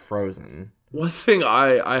like got frozen. One thing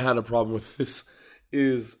I had a problem with this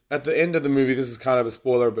is at the end of the movie, this is kind of a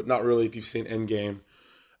spoiler, but not really if you've seen Endgame.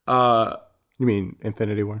 You mean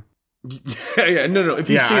Infinity War? Yeah, no. If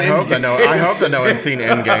you've seen I hope that no one's seen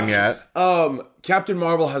Endgame yet. Captain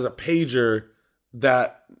Marvel has a pager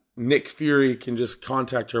that Nick Fury can just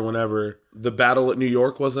contact her whenever. The battle at New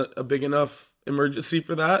York wasn't a big enough emergency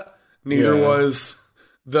for that. Neither was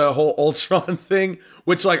the whole Ultron thing,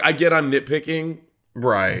 which like I get I'm nitpicking.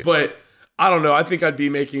 Right. But I don't know. I think I'd be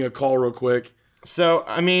making a call real quick. So,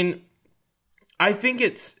 I mean, I think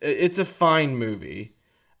it's a fine movie.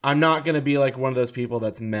 I'm not going to be like one of those people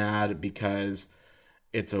that's mad because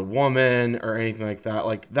it's a woman or anything like that.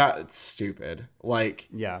 Like, that's stupid. Like,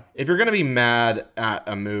 if you're going to be mad at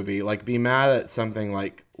a movie, like, be mad at something,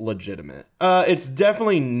 like, legitimate. It's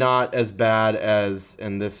definitely not as bad as,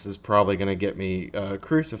 and this is probably going to get me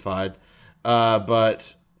crucified,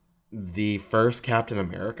 but the first Captain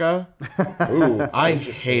America. Ooh, I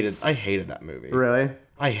hated that movie. Really?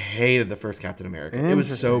 I hated the first Captain America. It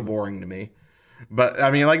was so boring to me. But I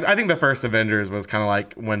mean, like, I think the first Avengers was kind of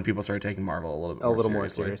like when people started taking Marvel a little more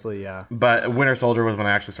seriously. Yeah. But Winter Soldier was when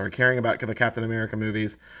I actually started caring about the Captain America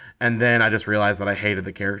movies, and then I just realized that I hated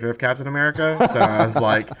the character of Captain America. So I was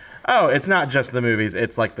like, oh, it's not just the movies;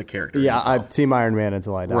 it's like the character. Yeah, himself. I'd Team Iron Man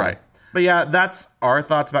until I die. Right. But yeah, that's our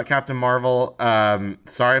thoughts about Captain Marvel.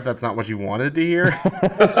 Sorry if that's not what you wanted to hear.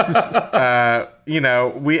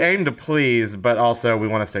 We aim to please, but also we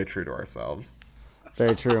want to stay true to ourselves.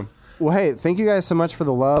 Very true. Well, hey, thank you guys so much for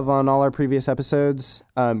the love on all our previous episodes.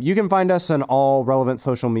 You can find us on all relevant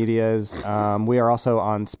social medias. We are also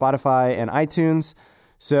on Spotify and iTunes.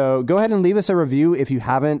 So go ahead and leave us a review if you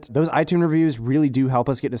haven't. Those iTunes reviews really do help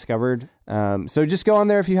us get discovered. So just go on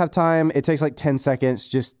there if you have time. It takes like 10 seconds.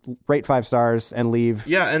 Just rate 5 stars and leave.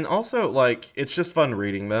 Yeah, and also, like, it's just fun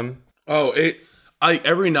reading them. Oh,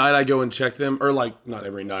 every night I go and check them, or like not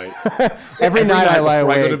every night. every night I lie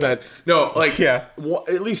awake. I go to bed. No, like Yeah.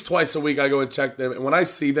 At least twice a week I go and check them, and when I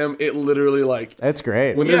see them, it literally like That's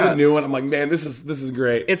great. when there's a new one, I'm like, man, this is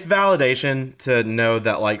great. It's validation to know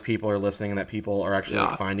that like people are listening and that people are actually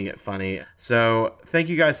like, finding it funny. So thank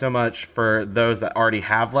you guys so much for those that already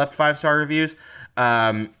have left 5-star reviews.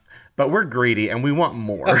 But we're greedy and we want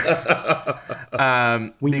more.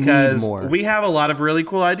 We because need more. We have a lot of really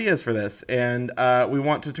cool ideas for this, and we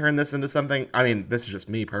want to turn this into something. I mean, this is just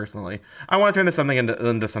me personally. I want to turn this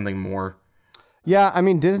into something more. Yeah, I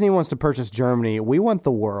mean, Disney wants to purchase Germany. We want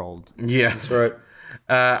the world. Yes, That's right.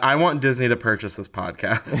 I want Disney to purchase this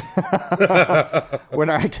podcast. When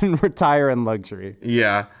I can retire in luxury.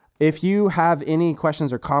 Yeah. If you have any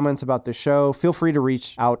questions or comments about the show, feel free to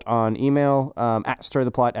reach out on email at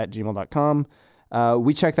stirtheplot@gmail.com.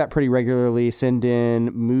 We check that pretty regularly. Send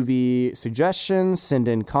in movie suggestions, send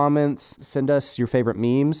in comments, send us your favorite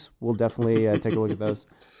memes. We'll definitely take a look at those.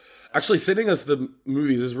 Actually, sending us the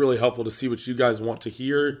movies is really helpful to see what you guys want to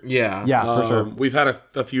hear. Yeah. Yeah, for sure. We've had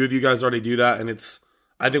a few of you guys already do that, and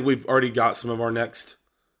I think we've already got some of our next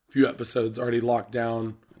few episodes already locked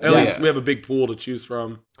down. At least we have a big pool to choose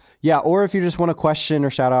from. Yeah, or if you just want a question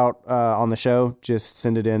or shout out on the show, just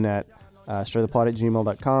send it in at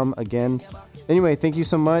stirtheplot@gmail.com. Again, anyway, thank you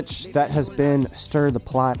so much. That has been Stir the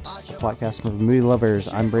Plot, the podcast for movie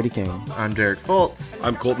lovers. I'm Brady King. I'm Derek Fultz.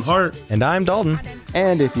 I'm Colton Hart. And I'm Dalton.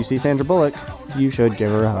 And if you see Sandra Bullock, you should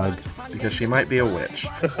give her a hug. Because she might be a witch.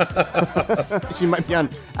 She might be on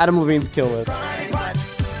Adam Levine's kill list.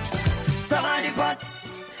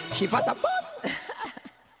 She put the